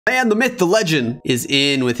man, the myth, the legend is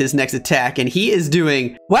in with his next attack, and he is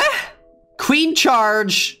doing what? Queen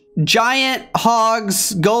charge, giant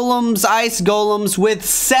hogs, golems, ice golems with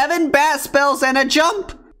 7 bat spells and a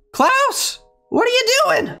jump. Klaus, what are you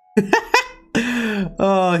doing?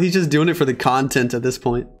 Oh, he's just doing it for the content at this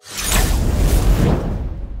point.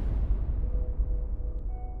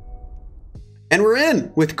 And we're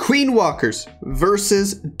in with Queen Walkers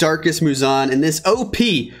versus Darkest Muzan in this OP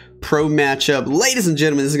pro matchup. Ladies and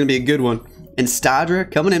gentlemen, this is going to be a good one. And stadra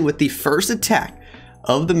coming in with the first attack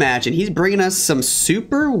of the match. And he's bringing us some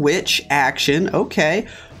Super Witch action. Okay,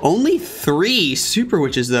 only 3 Super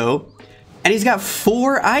Witches though. And he's got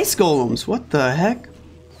 4 Ice Golems. What the heck?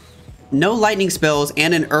 No lightning spells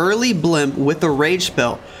and an early Blimp with a rage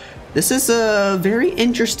spell. This is a very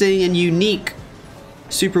interesting and unique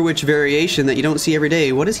Super Witch variation that you don't see every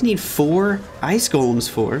day. What does he need 4 Ice Golems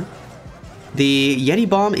for? The Yeti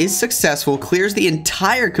Bomb is successful, clears the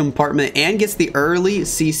entire compartment and gets the early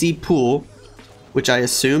CC pool, which I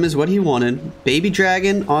assume is what he wanted. Baby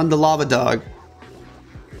Dragon on the Lava Dog.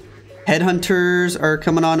 Headhunters are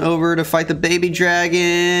coming on over to fight the Baby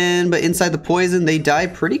Dragon, but inside the poison they die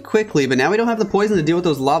pretty quickly. But now we don't have the poison to deal with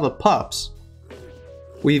those lava pups.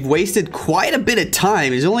 We've wasted quite a bit of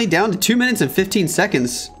time. He's only down to 2 minutes and 15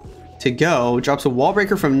 seconds to go. Drops a wall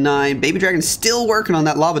breaker from 9. Baby Dragon's still working on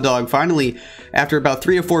that Lava Dog. Finally, after about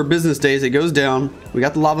 3 to 4 business days, it goes down. We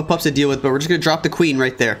got the lava pups to deal with, but we're just going to drop the Queen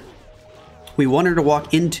right there. We want her to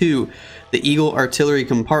walk into the Eagle Artillery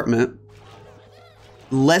compartment.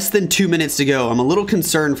 Less than 2 minutes to go. I'm a little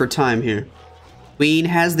concerned for time here. Queen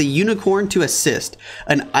has the Unicorn to assist.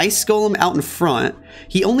 An Ice Golem out in front.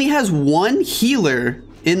 He only has 1 healer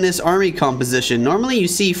in this army composition. Normally you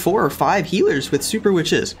see 4 or 5 healers with Super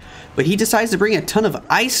Witches, but he decides to bring a ton of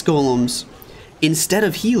Ice Golems instead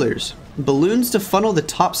of healers. Balloons to funnel the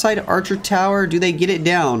topside Archer Tower. Do they get it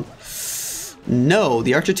down? No,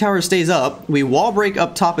 the Archer Tower stays up. We wall break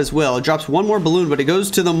up top as well. It drops 1 more balloon, but it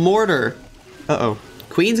goes to the mortar. Uh-oh.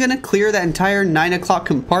 Queen's gonna clear that entire 9 o'clock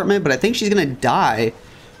compartment, but I think she's gonna die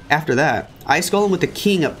after that. Ice Golem with the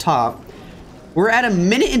King up top. We're at 1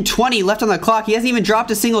 minute and 20 left on the clock. He hasn't even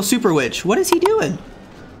dropped a single Super Witch. What is he doing?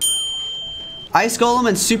 Ice Golem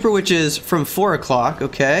and Super Witches from 4 o'clock,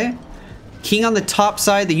 okay. King on the top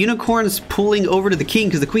side. The Unicorn's pulling over to the King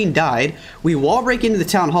because the Queen died. We wall break into the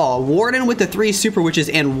Town Hall. Warden with the 3 Super Witches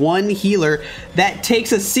and 1 healer. That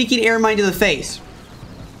takes a Seeking Air Mine to the face.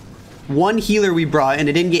 1 healer we brought and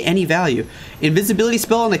it didn't get any value. Invisibility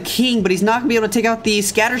spell on the King, but he's not going to be able to take out the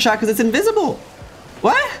Scatter Shot because it's invisible.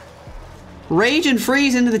 What? Rage and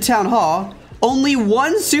Freeze into the Town Hall. Only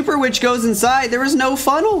 1 Super Witch goes inside. There was no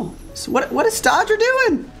funnel. So what is stadra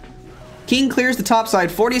doing? King clears the top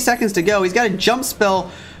side. 40 seconds to go. He's got a jump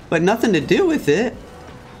spell, but nothing to do with it.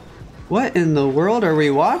 What in the world are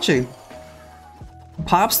we watching?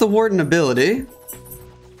 Pops the Warden ability.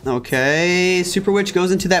 Okay, Super Witch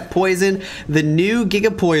goes into that poison. The new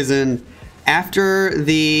Giga Poison after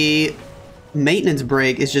the maintenance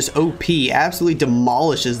break is just OP. Absolutely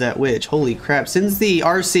demolishes that witch. Holy crap. Sends the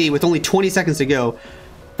RC with only 20 seconds to go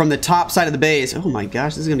from the top side of the base. Oh my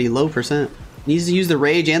gosh, this is going to be low percent. Needs to use the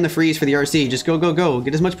Rage and the Freeze for the RC. Just go, go, go.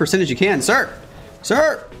 Get as much percent as you can. Sir!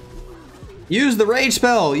 Sir! Use the Rage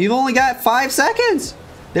spell. You've only got 5 seconds.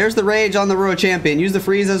 There's the Rage on the Royal Champion. Use the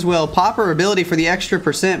Freeze as well. Pop her ability for the extra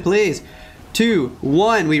percent, please. 2,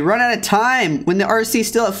 1. We run out of time when the RC is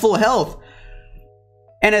still at full health.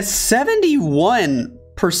 And a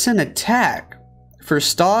 71% attack for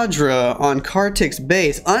stadra on KARTiK's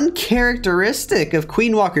base. Uncharacteristic of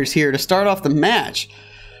Queen Walkers here to start off the match.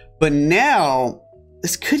 But now,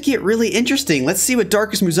 this could get really interesting. Let's see what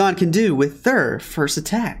Darkest Muzan can do with their first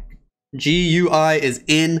attack. GUI is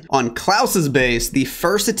in on Klaus's base, the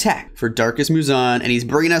first attack for Darkest Muzan, and he's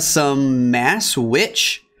bringing us some Mass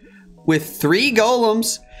Witch with 3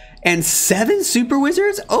 Golems and 7 Super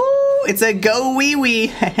Wizards. Oh, it's a go wee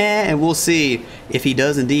wee, and we'll see if he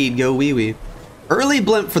does indeed go wee wee. Early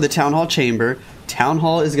Blimp for the Town Hall Chamber. Town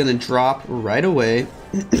Hall is going to drop right away.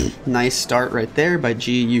 Nice start right there by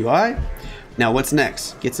GUI. Now what's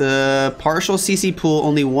next? Gets a partial CC pool,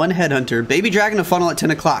 only 1 Headhunter. Baby Dragon to funnel at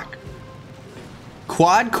 10 o'clock.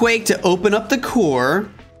 Quad Quake to open up the core.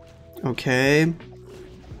 Okay.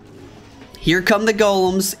 Here come the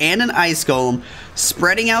Golems and an Ice Golem,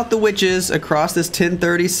 spreading out the Witches across this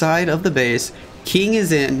 1030 side of the base. King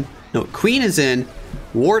is in. No, Queen is in.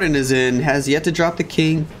 Warden is in. Has yet to drop the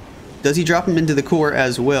King. Does he drop him into the core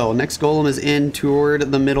as well? Next Golem is in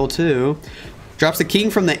toward the middle too. Drops the King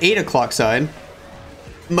from the 8 o'clock side.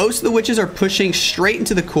 Most of the Witches are pushing straight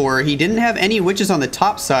into the core. He didn't have any Witches on the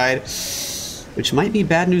top side. which might be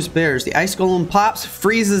bad news bears. The Ice Golem pops,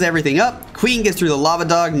 freezes everything up. Queen gets through the Lava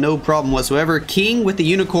Dog, no problem whatsoever. King with the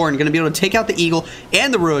Unicorn, going to be able to take out the Eagle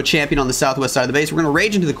and the Royal Champion on the southwest side of the base. We're going to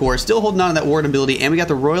rage into the core, still holding on to that Warden ability, and we got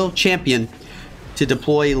the Royal Champion to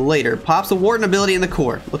deploy later. Pops the Warden ability in the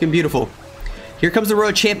core, looking beautiful. Here comes the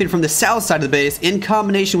Royal Champion from the south side of the base in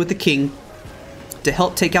combination with the King to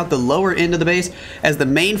help take out the lower end of the base as the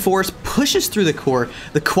main force pushes through the core.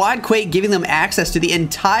 The Quad Quake giving them access to the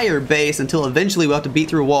entire base until eventually we'll have to beat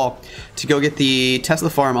through a wall to go get the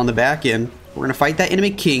Tesla farm on the back end. We're going to fight that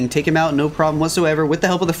enemy King, take him out, no problem whatsoever. With the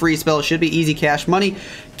help of the free spell, it should be easy cash money.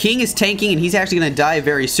 King is tanking and he's actually going to die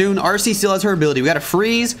very soon. RC still has her ability. We got a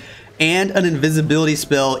freeze and an invisibility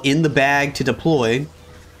spell in the bag to deploy.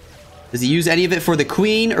 Does he use any of it for the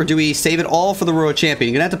Queen, or do we save it all for the Royal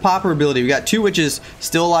Champion? You're going to have to pop her ability. We got 2 witches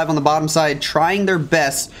still alive on the bottom side, trying their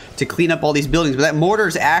best to clean up all these buildings. But that mortar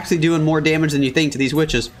is actually doing more damage than you think to these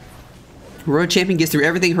witches. Royal Champion gets through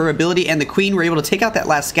everything, her ability, and the Queen were able to take out that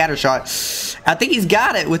last scatter shot. I think he's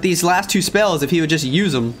got it with these last 2 spells if he would just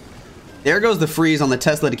use them. There goes the freeze on the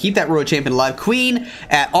Tesla to keep that Royal Champion alive. Queen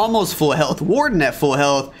at almost full health. Warden at full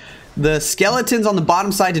health. The skeletons on the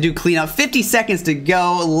bottom side to do cleanup. 50 seconds to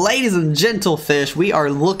go. Ladies and gentlefish, we are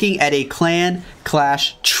looking at a clan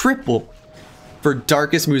clash triple for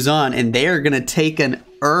Darkest Muzan, and they are going to take an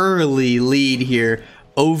early lead here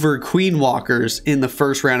over Queen Walkers in the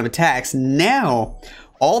first round of attacks. Now,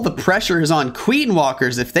 all the pressure is on Queen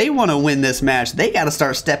Walkers. If they want to win this match, they got to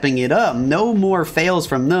start stepping it up. No more fails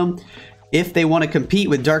from them if they want to compete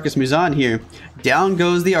with Darkest Muzan here. Down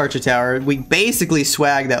goes the Archer Tower. We basically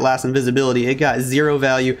swagged that last invisibility. It got 0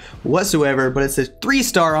 value whatsoever, but it's a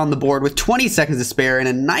 3-star on the board with 20 seconds to spare and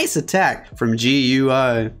a nice attack from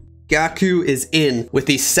GUI. GAKU is in with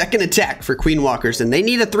the second attack for Queen Walkers, and they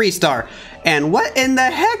need a 3-star. And what in the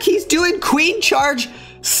heck? He's doing Queen Charge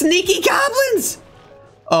Sneaky Goblins!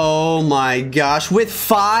 Oh my gosh, with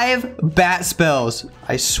 5 bat spells.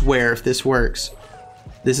 I swear if this works,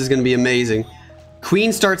 this is going to be amazing.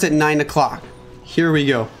 Queen starts at 9 o'clock. Here we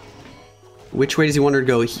go. Which way does he want her to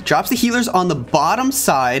go? He drops the healers on the bottom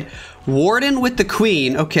side. Warden with the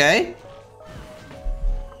Queen. Okay.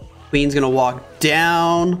 Queen's going to walk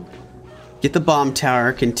down. Get the bomb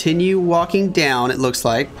tower. Continue walking down, it looks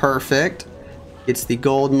like. Perfect. It's the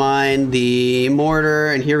gold mine, the mortar,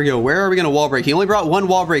 and here we go. Where are we going to wall break? He only brought 1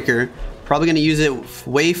 wall breaker. Probably going to use it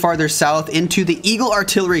way farther south into the Eagle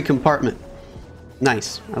artillery compartment.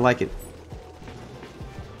 Nice. I like it.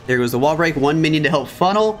 There goes the wall break. 1 minion to help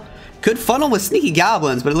funnel. Could funnel with Sneaky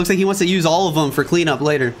Goblins, but it looks like he wants to use all of them for cleanup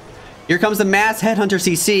later. Here comes the Mass Headhunter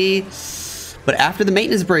CC. But after the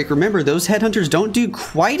maintenance break, remember, those Headhunters don't do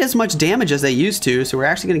quite as much damage as they used to, so we're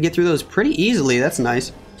actually going to get through those pretty easily. That's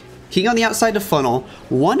nice. King on the outside to funnel.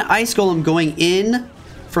 1 Ice Golem going in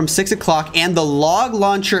from 6 o'clock, and the Log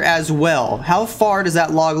Launcher as well. How far does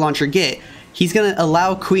that Log Launcher get? He's going to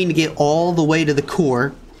allow Queen to get all the way to the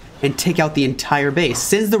core and take out the entire base.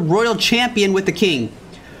 Sends the Royal Champion with the King.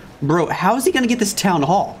 Bro, how is he going to get this Town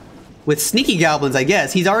Hall? With Sneaky Goblins, I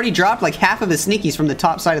guess. He's already dropped like half of his Sneakies from the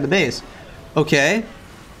top side of the base. Okay.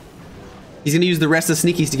 He's going to use the rest of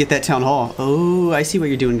the Sneakies to get that Town Hall. Oh, I see what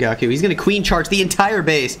you're doing, GAKU. He's going to Queen Charge the entire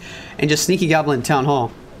base and just Sneaky Goblin Town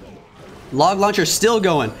Hall. Log Launcher still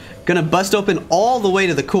going. Going to bust open all the way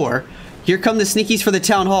to the core. Here come the Sneakies for the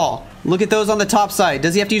Town Hall. Look at those on the top side.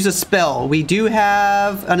 Does he have to use a spell? We do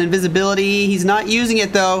have an invisibility. He's not using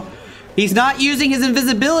it, though. He's not using his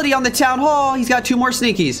invisibility on the Town Hall. He's got 2 more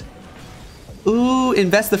Sneakies. Ooh,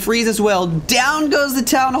 invest the freeze as well. Down goes the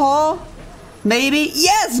Town Hall. Maybe.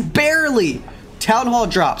 Yes, barely. Town Hall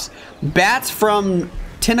drops. Bats from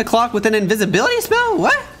 10 o'clock with an invisibility spell?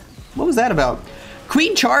 What? What was that about?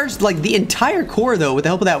 Queen charged like the entire core though with the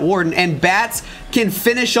help of that Warden, and Bats can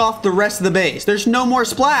finish off the rest of the base. There's no more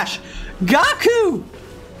splash. GAKU!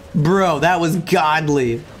 Bro, that was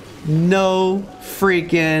godly. No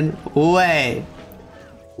freaking way.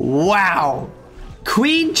 Wow.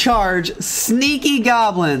 Queen charge, Sneaky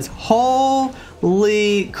Goblins.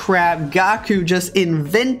 Holy crap. GAKU just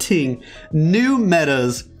inventing new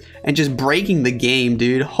metas and just breaking the game,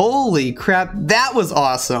 dude. Holy crap. That was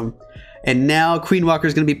awesome. And now Queen Walker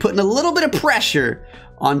is going to be putting a little bit of pressure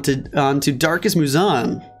onto Darkest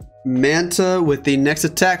Muzan. Manta with the next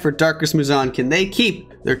attack for Darkest Muzan. Can they keep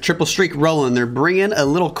their triple streak rolling? They're bringing a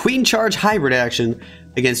little Queen Charge hybrid action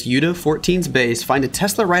against Yuta 14's base. Find a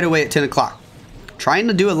Tesla right away at 10 o'clock. Trying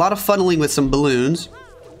to do a lot of funneling with some balloons.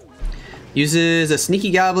 Uses a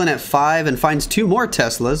Sneaky Goblin at 5 and finds 2 more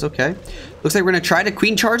Teslas. Okay. Looks like we're going to try to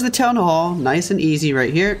Queen Charge the Town Hall. Nice and easy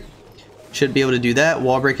right here. Should be able to do that.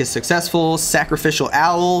 Wall break is successful. Sacrificial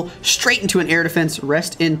Owl straight into an air defense.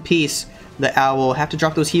 Rest in peace, the owl. Have to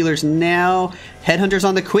drop those healers now. Headhunters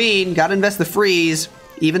on the queen. Gotta invest the freeze.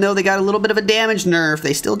 Even though they got a little bit of a damage nerf,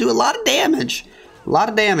 they still do a lot of damage. A lot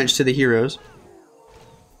of damage to the heroes.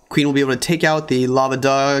 Queen will be able to take out the lava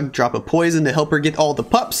dog, drop a poison to help her get all the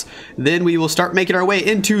pups. Then we will start making our way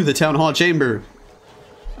into the town hall chamber.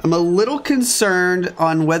 I'm a little concerned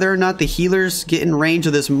on whether or not the healers get in range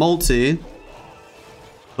of this multi.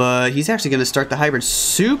 But he's actually going to start the hybrid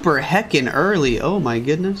super heckin' early. Oh my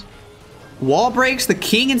goodness. Wall breaks the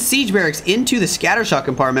king and siege barracks into the scattershot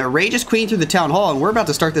compartment. Rages queen through the town hall, and we're about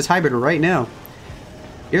to start this hybrid right now.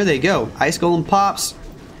 Here they go. Ice golem pops.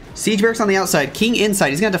 Siege barracks on the outside. King inside.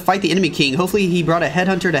 He's going to have to fight the enemy king. Hopefully he brought a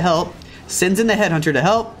headhunter to help. Sends in the headhunter to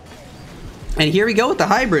help. And here we go with the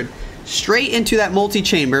hybrid. Straight into that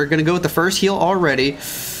multi-chamber. Going to go with the first heal already.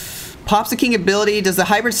 Pops the king ability. Does the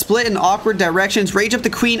hybrid split in awkward directions? Rage up the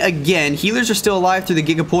queen again. Healers are still alive through the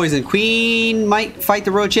Giga Poison. Queen might fight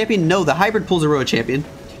the royal champion. No, the hybrid pulls a royal champion.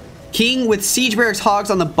 King with siege barracks hogs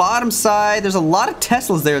on the bottom side. There's a lot of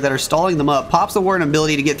Teslas there that are stalling them up. Pops the warden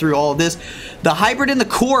ability to get through all of this. The hybrid in the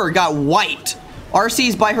core got wiped.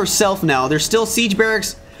 RC's by herself now. There's still siege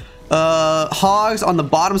barracks hogs on the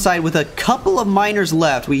bottom side with a couple of miners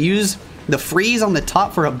left. We use the freeze on the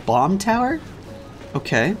top for a bomb tower.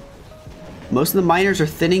 Okay. Most of the miners are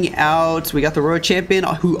thinning out. We got the royal champion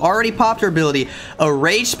who already popped her ability. A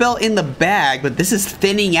rage spell in the bag, but this is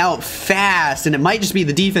thinning out fast, and it might just be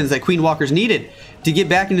the defense that Queen Walkers needed to get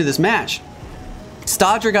back into this match.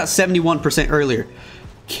 Stadra got 71% earlier.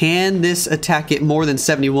 Can this attack get more than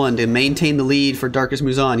 71 to maintain the lead for Darkest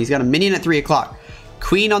Muzan? He's got a minion at 3 o'clock.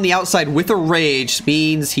 Queen on the outside with a rage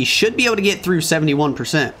means he should be able to get through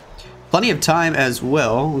 71%. Plenty of time as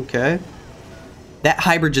well. Okay. That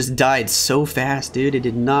hybrid just died so fast, dude. It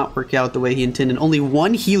did not work out the way he intended. Only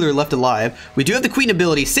one healer left alive. We do have the queen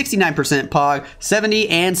ability, 69% Pog, 70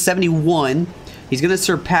 and 71. He's going to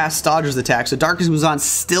surpass Stadra's attack. So Darkest Muzan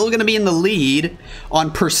still going to be in the lead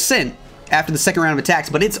on percent after the second round of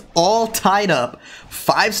attacks. But it's all tied up.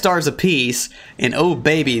 5 stars apiece. And oh,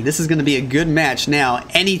 baby, this is going to be a good match now.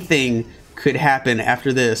 Anything could happen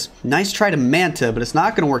after this. Nice try to Manta, but it's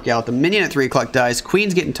not going to work out. The minion at 3 o'clock dies.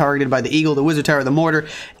 Queen's getting targeted by the Eagle, the Wizard Tower, the Mortar,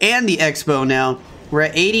 and the Expo now. We're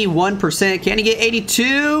at 81%. Can he get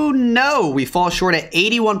 82? No. We fall short at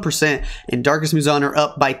 81%, and Darkest Muzan are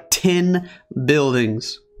up by 10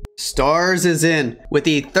 buildings. Stars is in with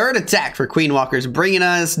the third attack for Queen Walkers, bringing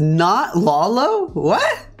us not Lalo?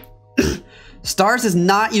 What? Stars is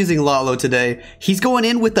not using Lalo today. He's going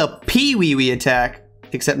in with a Pee-wee-wee attack.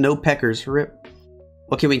 Except no peckers. Rip.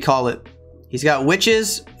 What can we call it? He's got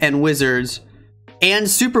witches and wizards and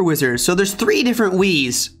super wizards. So there's 3 different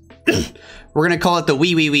wees. We're going to call it the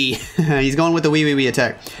wee-wee-wee. He's going with the wee-wee-wee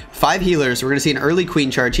attack. 5 healers. We're going to see an early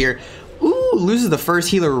queen charge here. Ooh, loses the first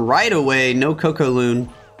healer right away. No Coco Loon.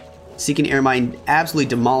 Seeking Airmine absolutely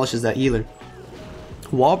demolishes that healer.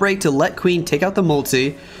 Wall break to let queen take out the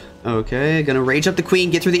multi. Okay, going to rage up the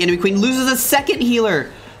queen. Get through the enemy queen. Loses a second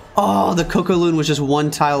healer. Oh, the Coco Loon was just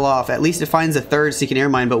 1 tile off. At least it finds a third Seeking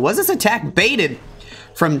Airmine. But was this attack baited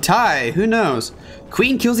from Tai? Who knows?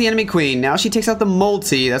 Queen kills the enemy queen. Now she takes out the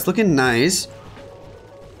multi. That's looking nice.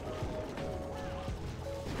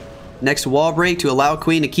 Next wall break to allow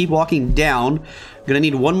queen to keep walking down. Gonna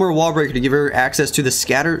need 1 more wall breaker to give her access to the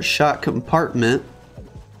scatter shot compartment.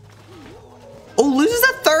 Oh, loses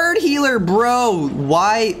a third healer, bro.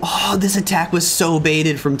 Why? Oh, this attack was so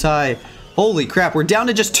baited from Tai. Holy crap, we're down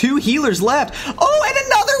to just 2 healers left. Oh,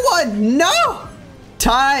 and another one! No!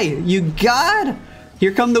 Tai, you god!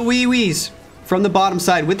 Here come the wee-wees from the bottom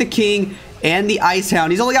side with the king and the ice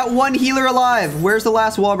hound. He's only got 1 healer alive. Where's the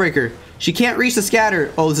last wall breaker? She can't reach the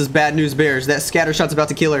scatter. Oh, this is bad news, bears. That scatter shot's about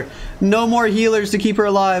to kill her. No more healers to keep her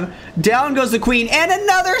alive. Down goes the queen and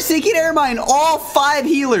another Seeking Airmine. All 5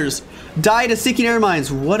 healers die to Seeking Airmines.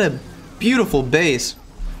 What a beautiful base.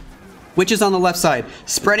 Witches on the left side,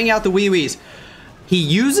 spreading out the wee-wees. He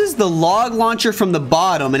uses the log launcher from the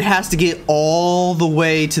bottom and has to get all the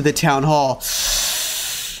way to the town hall.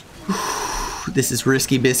 This is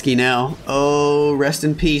risky bisky now. Oh, rest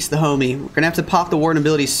in peace, the homie. We're gonna have to pop the warden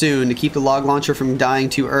ability soon to keep the log launcher from dying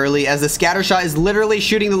too early, as the scatter shot is literally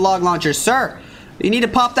shooting the log launcher. Sir, you need to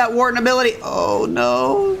pop that warden ability. Oh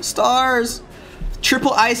no, stars.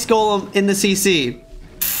 Triple ice golem in the CC.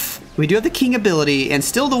 We do have the king ability and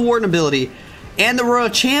still the warden ability and the royal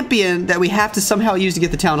champion that we have to somehow use to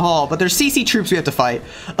get the town hall, but there's CC troops we have to fight.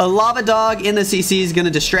 A lava dog in the CC is going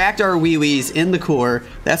to distract our wee-wees in the core.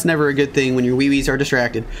 That's never a good thing when your wee-wees are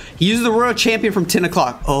distracted. He uses the royal champion from 10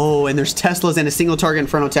 o'clock. Oh, and there's Teslas and a single target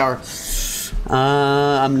Inferno Tower.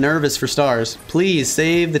 I'm nervous for stars. Please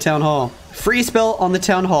save the town hall. Free spell on the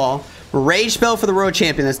town hall. Rage spell for the Royal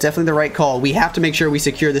Champion. That's definitely the right call. We have to make sure we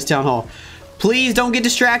secure this Town Hall. Please don't get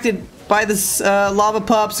distracted by this lava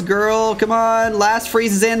pups, girl. Come on. Last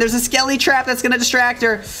freezes in. There's a skelly trap that's going to distract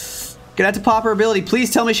her. Gonna have to pop her ability.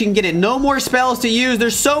 Please tell me she can get it. No more spells to use.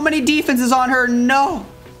 There's so many defenses on her. No.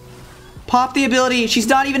 Pop the ability. She's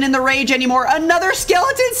not even in the rage anymore. Another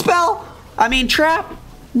skeleton spell. I mean, trap.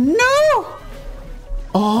 No.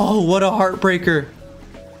 Oh, what a heartbreaker.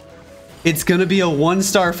 It's gonna be a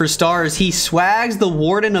 1-star for stars. He swags the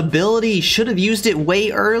Warden ability. Should have used it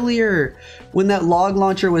way earlier when that log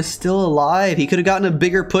launcher was still alive. He could have gotten a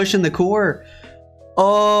bigger push in the core.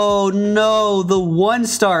 Oh no, the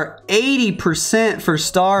 1-star, 80% for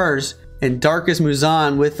stars. And Darkest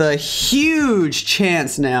Muzan with a huge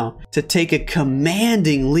chance now to take a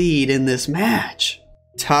commanding lead in this match.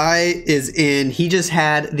 Ty is in. He just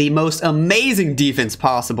had the most amazing defense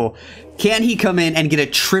possible. Can he come in and get a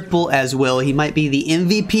triple as well? He might be the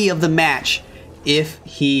MVP of the match if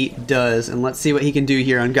he does. And let's see what he can do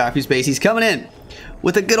here on GAKU's base. He's coming in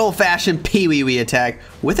with a good old-fashioned pee-wee-wee attack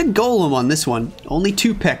with a golem on this one. Only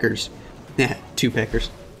 2 peckers. Yeah, 2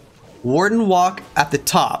 peckers. Warden walk at the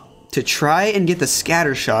top to try and get the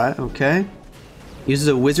scatter shot. Okay. Uses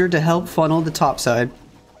a wizard to help funnel the top side.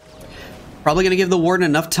 Probably going to give the Warden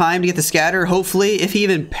enough time to get the scatter. Hopefully, if he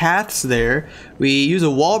even paths there. We use a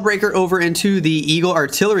wall breaker over into the Eagle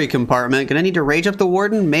artillery compartment. Gonna need to rage up the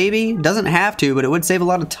Warden? Maybe. Doesn't have to, but it would save a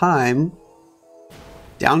lot of time.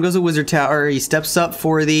 Down goes the Wizard Tower. He steps up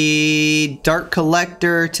for the Dark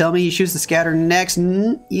Collector. Tell me he shoots the scatter next.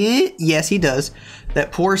 Yes, he does.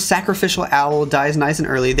 That poor sacrificial owl dies nice and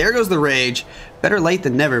early. There goes the rage. Better late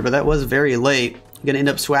than never, but that was very late. Gonna end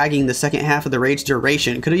up swagging the second half of the rage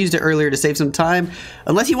duration. Could have used it earlier to save some time.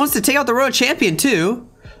 Unless he wants to take out the Royal Champion too,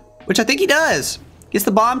 which I think he does. Gets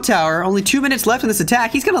the bomb tower. Only 2 minutes left in this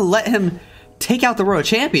attack. He's gonna let him take out the Royal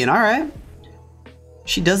Champion. All right.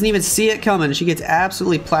 She doesn't even see it coming. She gets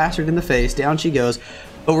absolutely plastered in the face. Down she goes.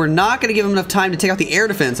 But we're not going to give him enough time to take out the air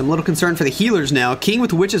defense. I'm a little concerned for the healers now. King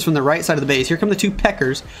with witches from the right side of the base. Here come the 2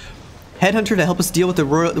 peckers. Headhunter to help us deal with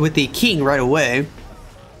the king right away.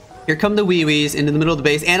 Here come the wee-wees into the middle of the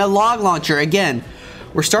base. And a log launcher again.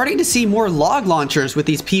 We're starting to see more log launchers with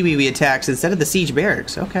these pee-wee-wee attacks instead of the siege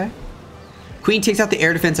barracks. Okay. Queen takes out the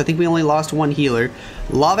air defense. I think we only lost 1 healer.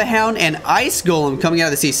 Lava Hound and Ice Golem coming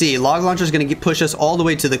out of the CC. Log Launcher is going to push us all the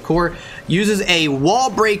way to the core. Uses a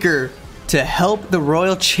wall breaker to help the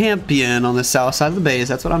Royal Champion on the south side of the base.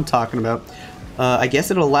 That's what I'm talking about. I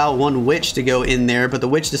guess it'll allow 1 witch to go in there, but the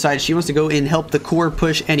witch decides she wants to go in and help the core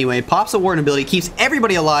push anyway. Pops a Warden ability, keeps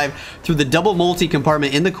everybody alive through the double multi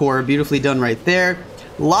compartment in the core. Beautifully done right there.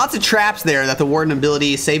 Lots of traps there that the Warden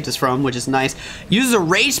ability saved us from, which is nice. Uses a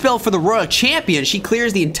rage spell for the Royal Champion. She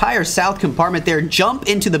clears the entire south compartment there. Jump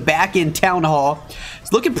into the back end Town Hall.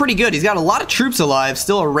 It's looking pretty good. He's got a lot of troops alive.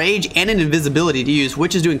 Still a rage and an invisibility to use.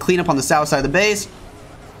 Witch is doing cleanup on the south side of the base.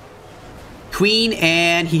 Queen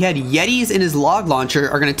and he had Yetis in his log launcher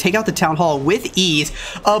are going to take out the Town Hall with ease.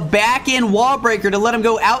 A back end wall breaker to let him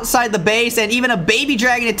go outside the base, and even a baby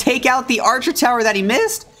dragon to take out the archer tower that he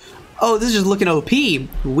missed. Oh, this is just looking OP.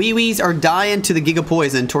 Wee-wees are dying to the Giga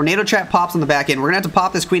Poison. Tornado Trap pops on the back end. We're going to have to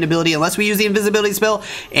pop this Queen ability unless we use the invisibility spell.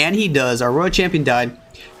 And he does. Our Royal Champion died.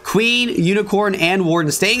 Queen, Unicorn, and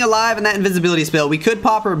Warden staying alive in that invisibility spell. We could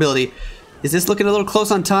pop her ability. Is this looking a little close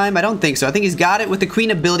on time? I don't think so. I think he's got it with the Queen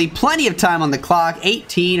ability. Plenty of time on the clock.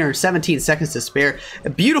 18 or 17 seconds to spare. A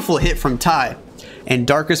beautiful hit from Ty. And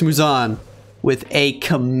Darkest Muzan with a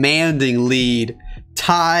commanding lead.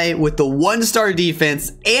 Ty with the 1-star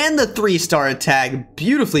defense and the 3-star attack.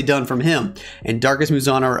 Beautifully done from him. And Darkest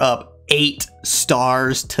Muzan are up 8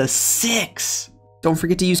 stars to 6. Don't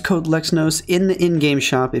forget to use code Lexnos in the in-game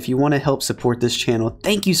shop if you want to help support this channel.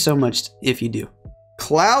 Thank you so much if you do.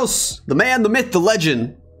 Klaus, the man, the myth, the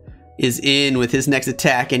legend, is in with his next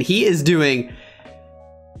attack. And he is doing...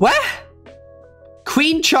 what?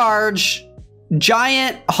 Queen charge...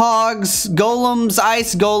 giant hogs, golems,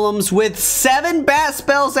 ice golems with 7 bat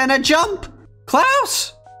spells and a jump.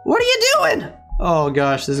 Klaus, what are you doing? Oh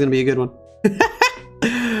gosh, this is gonna be a good one.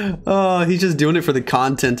 Oh, he's just doing it for the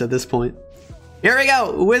content at this point. Here we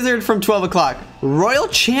go, wizard from 12 o'clock. Royal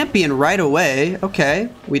Champion right away. Okay,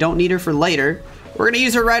 we don't need her for later. We're gonna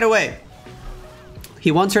use her right away.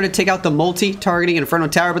 He wants her to take out the multi-targeting Inferno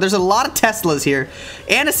Tower, but there's a lot of Teslas here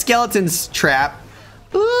and a skeleton's trap.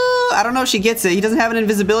 Ooh, I don't know if she gets it. He doesn't have an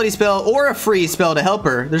invisibility spell or a freeze spell to help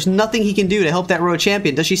her. There's nothing he can do to help that Royal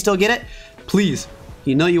Champion. Does she still get it? Please.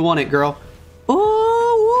 You know you want it, girl.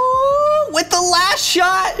 Ooh, with the last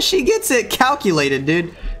shot, she gets it. Calculated,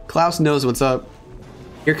 dude. Klaus knows what's up.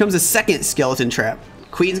 Here comes a second skeleton trap.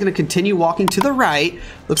 Queen's going to continue walking to the right.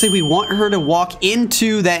 Looks like we want her to walk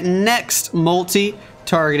into that next multi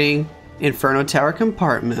targeting Inferno Tower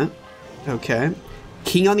compartment. Okay.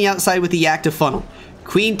 King on the outside with the active funnel.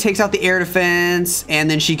 Queen takes out the air defense, and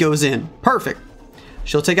then she goes in. Perfect.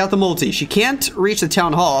 She'll take out the multi. She can't reach the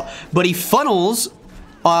town hall, but he funnels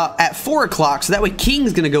at 4 o'clock, so that way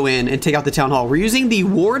King's going to go in and take out the town hall. We're using the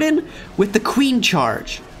Warden with the Queen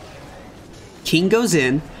charge. King goes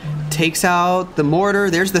in, takes out the mortar.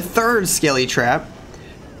 There's the third Skelly trap.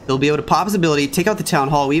 He'll be able to pop his ability, take out the town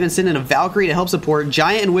hall. We even send in a Valkyrie to help support.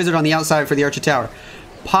 Giant and Wizard on the outside for the Archer Tower.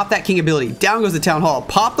 Pop that King ability. Down goes the town hall.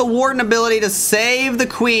 Pop the Warden ability to save the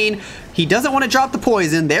Queen. He doesn't want to drop the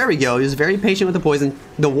poison. There we go. He was very patient with the poison.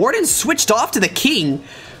 The Warden switched off to the King,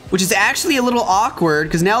 which is actually a little awkward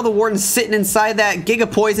because now the Warden's sitting inside that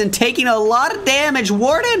Giga Poison, taking a lot of damage.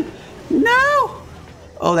 Warden! No!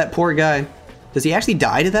 Oh, that poor guy. Does he actually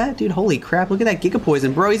die to that? Dude, holy crap. Look at that Giga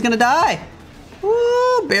Poison. Bro, he's gonna die.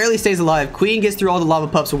 Woo, barely stays alive. Queen gets through all the lava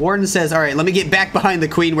pups. Warden says, all right, let me get back behind the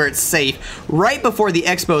Queen where it's safe. Right before the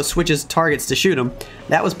Expo switches targets to shoot him.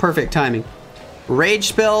 That was perfect timing. Rage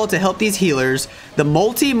spell to help these healers. The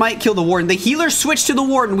multi might kill the Warden. The healers switch to the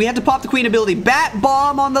Warden. We have to pop the Queen ability. Bat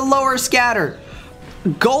bomb on the lower scatter.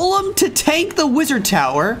 Golem to tank the Wizard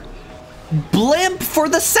Tower. Blimp for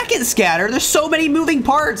the second scatter. There's so many moving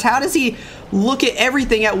parts. How does he look at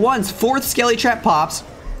everything at once? Fourth Skelly trap pops.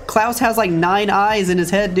 Klaus has like 9 eyes in his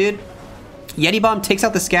head, dude. Yeti Bomb takes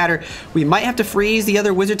out the scatter. We might have to freeze the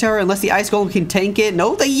other Wizard Tower unless the Ice Golem can tank it.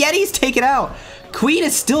 No, the Yetis take it out. Queen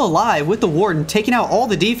is still alive with the Warden, taking out all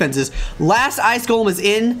the defenses. Last Ice Golem is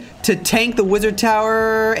in to tank the Wizard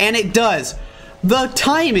Tower, and it does. The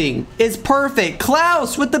timing is perfect.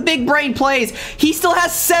 Klaus with the big brain plays. He still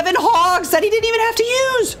has 7 hogs that he didn't even have to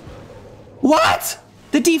use. What?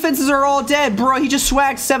 The defenses are all dead, bro. He just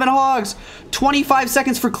swagged 7 hogs. 25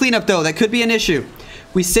 seconds for cleanup, though. That could be an issue.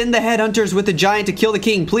 We send the headhunters with the giant to kill the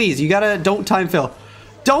king. Please, you gotta, don't time fail.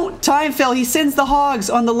 Don't time fail. He sends the hogs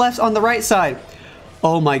on the left, on the right side.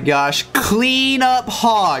 Oh my gosh. Clean up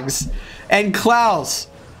hogs. And Klaus.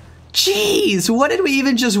 Jeez, what did we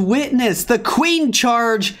even just witness? The Queen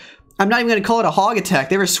charge. I'm not even going to call it a hog attack.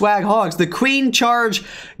 They were swag hogs. The Queen charge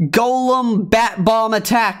golem bat bomb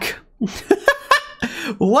attack.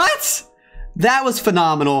 What? That was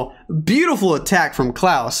phenomenal. Beautiful attack from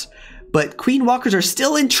Klaus. But Queen Walkers are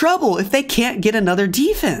still in trouble if they can't get another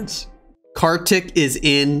defense. KARTiK is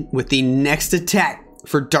in with the next attack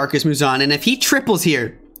for Darkest Muzan. And if he triples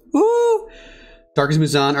here, woo, Darkest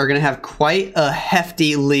Muzan are going to have quite a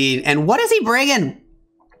hefty lead. And what is he bringing?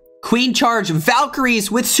 Queen charge,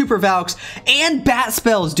 Valkyries with Super Valks, and bat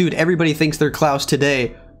spells. Dude, everybody thinks they're Klaus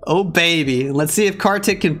today. Oh, baby. Let's see if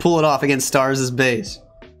KARTiK can pull it off against Stars' base.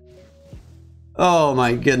 Oh,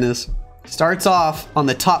 my goodness. Starts off on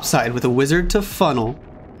the top side with a wizard to funnel.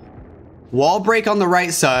 Wall break on the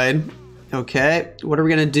right side. Okay, what are we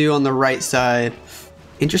going to do on the right side?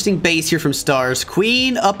 Interesting base here from Stars.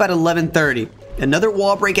 Queen up at 11:30. Another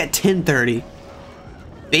wall break at 10:30.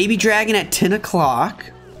 Baby Dragon at 10 o'clock.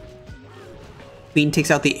 Queen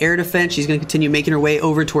takes out the air defense. She's going to continue making her way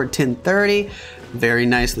over toward 10:30. Very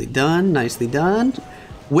nicely done. Nicely done.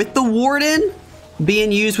 With the Warden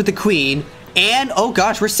being used with the Queen. And, oh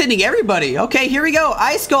gosh, we're sending everybody. Okay, here we go.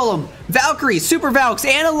 Ice Golem, Valkyrie, Super Valks,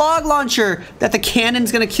 and a log launcher that the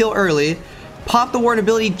cannon's going to kill early. Pop the Warden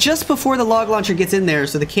ability just before the log launcher gets in there,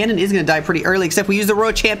 so the cannon is going to die pretty early, except we use the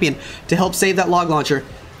Royal Champion to help save that log launcher.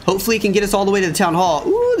 Hopefully he can get us all the way to the Town Hall.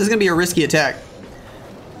 Ooh, this is going to be a risky attack.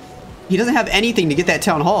 He doesn't have anything to get that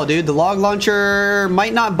Town Hall, dude. The log launcher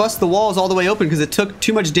might not bust the walls all the way open because it took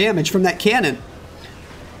too much damage from that cannon.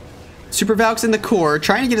 Super Valks in the core,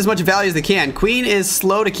 trying to get as much value as they can. Queen is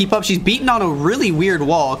slow to keep up. She's beaten on a really weird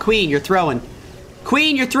wall. Queen, you're throwing.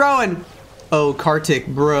 Queen, you're throwing. Oh,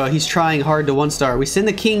 KARTiK, bruh. He's trying hard to 1-star. We send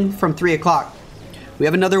the king from 3 o'clock. We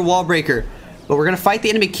have another wall breaker, but we're going to fight the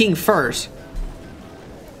enemy king first.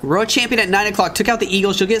 Royal Champion at 9 o'clock. Took out the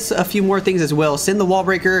eagle. She'll get a few more things as well. Send the wall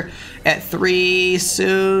breaker at 3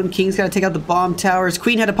 soon. King's got to take out the bomb towers.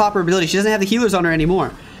 Queen had to pop her ability. She doesn't have the healers on her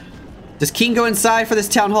anymore. Does King go inside for this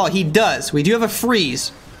Town Hall? He does. We do have a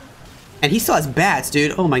freeze. And he still has bats,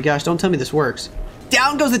 dude. Oh my gosh, don't tell me this works.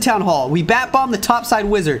 Down goes the Town Hall. We bat bomb the topside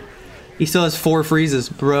wizard. He still has 4 freezes.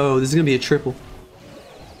 Bro, this is going to be a triple.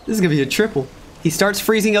 This is going to be a triple. He starts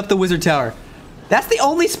freezing up the wizard tower. That's the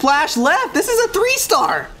only splash left. This is a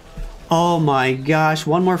 3-star. Oh my gosh.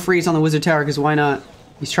 One more freeze on the wizard tower because why not?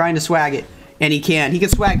 He's trying to swag it. And he can. He can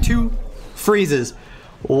swag 2 freezes.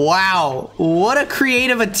 Wow, what a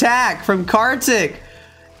creative attack from KARTiK.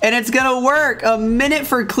 And it's gonna work. A minute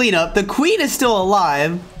for cleanup. The queen is still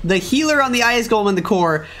alive. The healer on the ice golem in the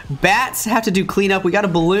core. Bats have to do cleanup. We got a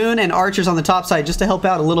balloon and archers on the top side just to help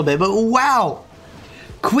out a little bit. But wow!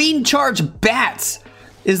 Queen charge bats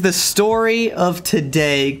is the story of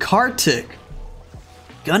today. KARTiK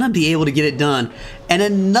gonna be able to get it done. And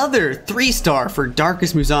another 3-star for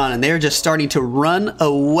Darkest Muzan. And they're just starting to run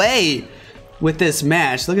away with this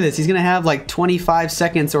match. Look at this. He's gonna have like 25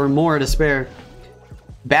 seconds or more to spare.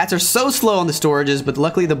 Bats are so slow on the storages, but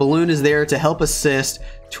luckily the balloon is there to help assist.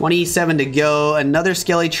 27 to go. Another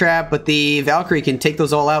skelly trap, but the Valkyrie can take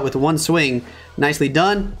those all out with one swing. Nicely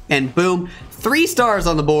done. And boom, 3 stars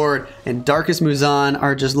on the board. And Darkest Muzan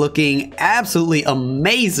are just looking absolutely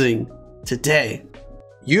amazing today.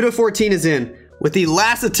 Yuta 14 is in with the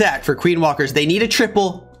last attack for Queen Walkers. They need a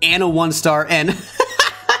triple and a 1-star. And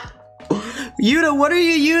Yuta, what are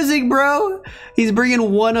you using, bro? He's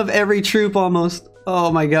bringing one of every troop almost.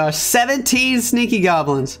 Oh my gosh, 17 sneaky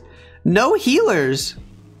goblins. No healers.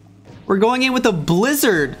 We're going in with a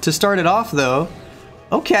blizzard to start it off though.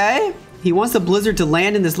 Okay, he wants the blizzard to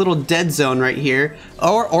land in this little dead zone right here.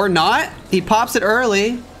 Or not, he pops it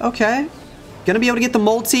early. Okay, gonna be able to get the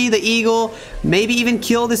multi, the eagle, maybe even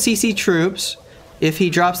kill the CC troops if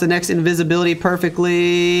he drops the next invisibility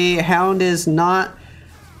perfectly. Hound is not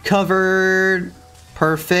covered.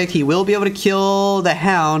 Perfect. He will be able to kill the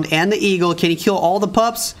hound and the eagle. Can he kill all the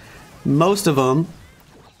pups? Most of them.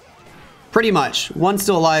 Pretty much. One's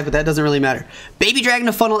still alive, but that doesn't really matter. Baby Dragon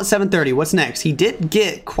to funnel at 730. What's next? He did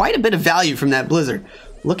get quite a bit of value from that blizzard.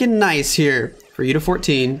 Looking nice here for Yuta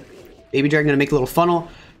 14. Baby Dragon gonna make a little funnel.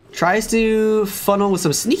 Tries to funnel with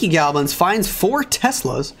some sneaky goblins. Finds 4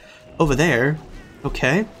 Teslas over there.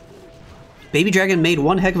 Okay. Baby Dragon made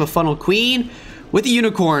one heck of a funnel. Queen with the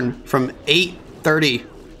unicorn from 830.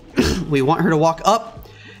 We want her to walk up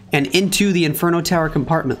and into the Inferno Tower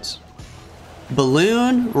compartments.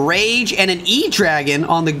 Balloon, Rage, and an E-Dragon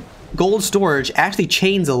on the gold storage actually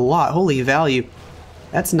chains a lot. Holy value.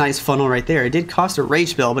 That's a nice funnel right there. It did cost a Rage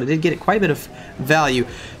spell, but it did get quite a bit of value.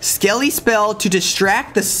 Skelly spell to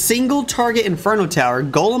distract the single target Inferno Tower.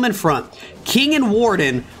 Golem in front. King and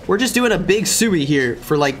Warden. We're just doing a big Sui here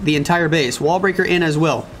for like the entire base. Wallbreaker in as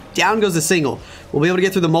well. Down goes the single. We'll be able to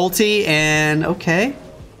get through the multi, and okay.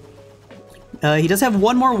 He does have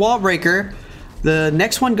one more wall breaker. The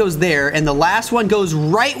next one goes there, and the last one goes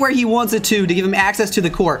right where he wants it to give him access to the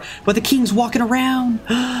core. But the King's walking around.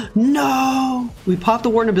 No! We popped the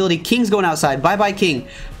Warden ability. King's going outside. Bye-bye, King.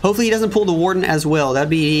 Hopefully he doesn't pull the Warden as well. That'd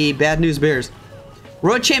be bad news bears.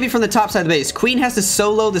 Road champion from the top side of the base. Queen has to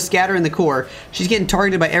solo the scatter in the core. She's getting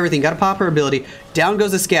targeted by everything. Gotta pop her ability. Down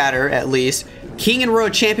goes the scatter, at least. King and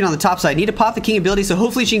road champion on the top side. Need to pop the King ability, so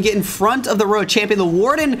hopefully she can get in front of the road champion. The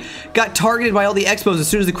Warden got targeted by all the expos as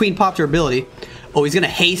soon as the Queen popped her ability. Oh, he's gonna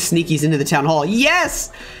haste sneakies into the town hall.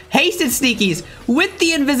 Yes! Hasted sneakies with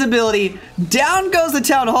the invisibility. Down goes the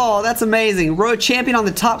town hall. That's amazing. Road champion on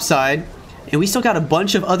the top side. And we still got a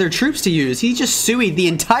bunch of other troops to use. He just suied the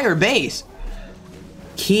entire base.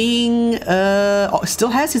 King still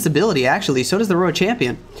has his ability, actually. So does the road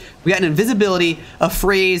champion. We got an invisibility, a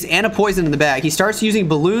freeze, and a poison in the bag. He starts using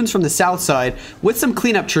balloons from the south side with some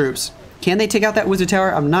cleanup troops. Can they take out that wizard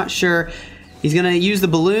tower? I'm not sure. He's gonna use the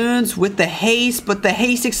balloons with the haste, but the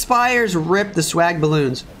haste expires. Rip the swag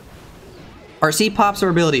balloons. RC pops our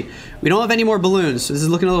ability. We don't have any more balloons, so this is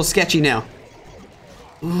looking a little sketchy now.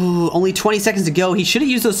 Ooh, only 20 seconds to go. He should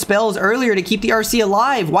have used those spells earlier to keep the RC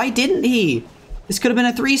alive. Why didn't he? This could have been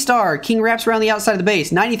a 3-star. King wraps around the outside of the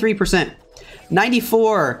base. 93%.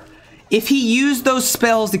 94. If he used those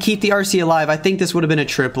spells to keep the RC alive, I think this would have been a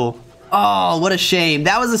triple. Oh, what a shame.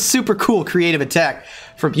 That was a super cool creative attack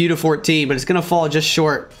from Yuta 14, but it's going to fall just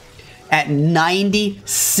short. At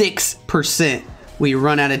 96%, we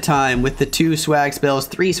run out of time with the 2 swag spells,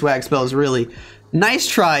 3 swag spells, really. Nice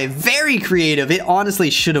try. Very creative. It honestly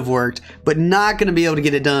should have worked, but not going to be able to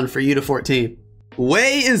get it done for Yuta 14.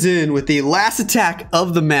 Wei is in with the last attack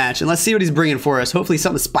of the match, and let's see what he's bringing for us. Hopefully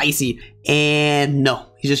something spicy. And no,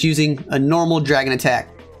 he's just using a normal dragon attack.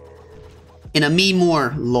 And a me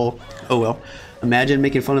more, lol. Oh well. Imagine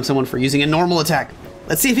making fun of someone for using a normal attack.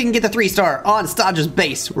 Let's see if he can get the 3-star on Stadra's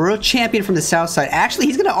base. Road champion from the south side. Actually,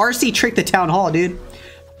 he's gonna RC trick the town hall, dude.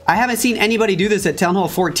 I haven't seen anybody do this at Town Hall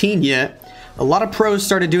 14 yet. A lot of pros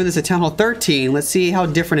started doing this at Town Hall 13. Let's see how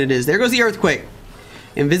different it is. There goes the earthquake.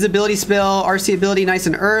 Invisibility spell, RC ability nice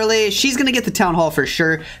and early. She's gonna get the town hall for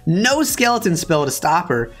sure. No skeleton spell to stop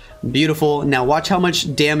her. Beautiful. Now watch how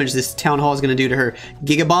much damage this town hall is gonna do to her.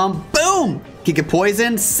 Giga bomb, boom! Giga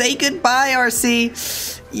poison, say goodbye, RC.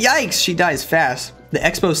 Yikes, she dies fast. The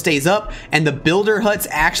Expo stays up, and the Builder Hut's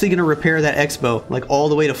actually going to repair that Expo, like all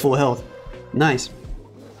the way to full health. Nice.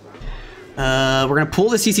 We're going to pull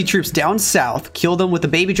the CC troops down south, kill them with the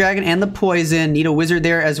Baby Dragon and the Poison. Need a Wizard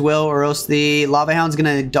there as well, or else the Lava Hound's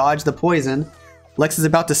going to dodge the Poison. Lex is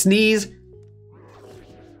about to sneeze.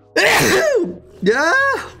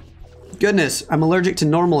 Yeah. Goodness, I'm allergic to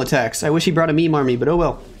normal attacks. I wish he brought a meme army, but oh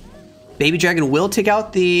well. Baby Dragon will take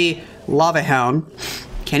out the Lava Hound.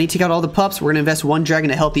 Can he take out all the pups? We're going to invest one dragon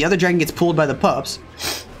to help. The other dragon gets pulled by the pups.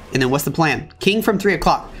 And then what's the plan? King from 3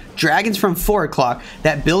 o'clock. Dragons from 4 o'clock.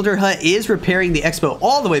 That Builder Hut is repairing the Expo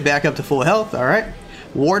all the way back up to full health. All right.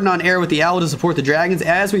 Warden on air with the Owl to support the dragons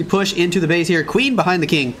as we push into the base here. Queen behind the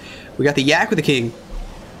King. We got the Yak with the King.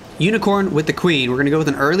 Unicorn with the Queen. We're going to go with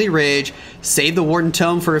an early Rage. Save the Warden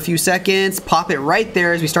Tome for a few seconds. Pop it right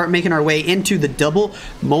there as we start making our way into the double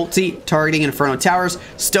multi-targeting Inferno Towers.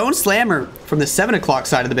 Stone Slammer from the 7 o'clock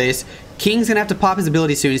side of the base. King's going to have to pop his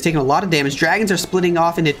ability soon. He's taking a lot of damage. Dragons are splitting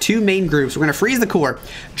off into 2 main groups. We're going to freeze the core.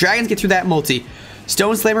 Dragons get through that multi.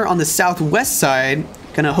 Stone Slammer on the southwest side.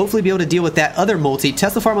 Going to hopefully be able to deal with that other multi.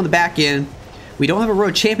 Tesla Farm on the back end. We don't have a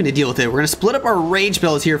road champion to deal with it. We're going to split up our rage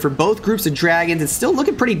spells here for both groups of dragons. It's still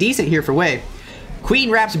looking pretty decent here for Wave. Queen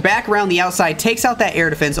wraps back around the outside, takes out that air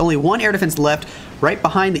defense. Only 1 air defense left right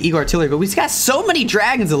behind the Eagle Artillery. But we've got so many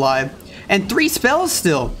dragons alive and 3 spells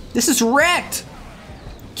still. This is wrecked.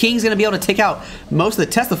 King's going to be able to take out most of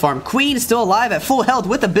the Tesla Farm. Queen is still alive at full health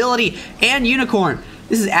with ability and Unicorn.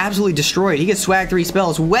 This is absolutely destroyed. He gets swag 3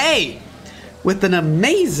 spells. Way with an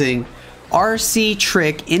amazing RC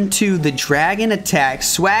trick into the dragon attack,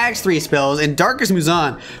 swags 3 spells, and Darkest moves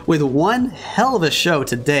on with one hell of a show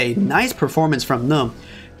today. Nice performance from them.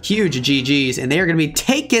 Huge GGs, and they are going to be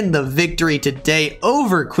taking the victory today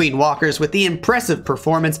over Queen Walkers with the impressive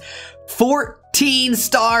performance. 14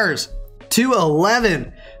 stars to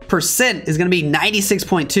 11%. Is going to be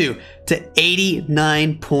 96.2 to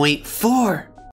 89.4.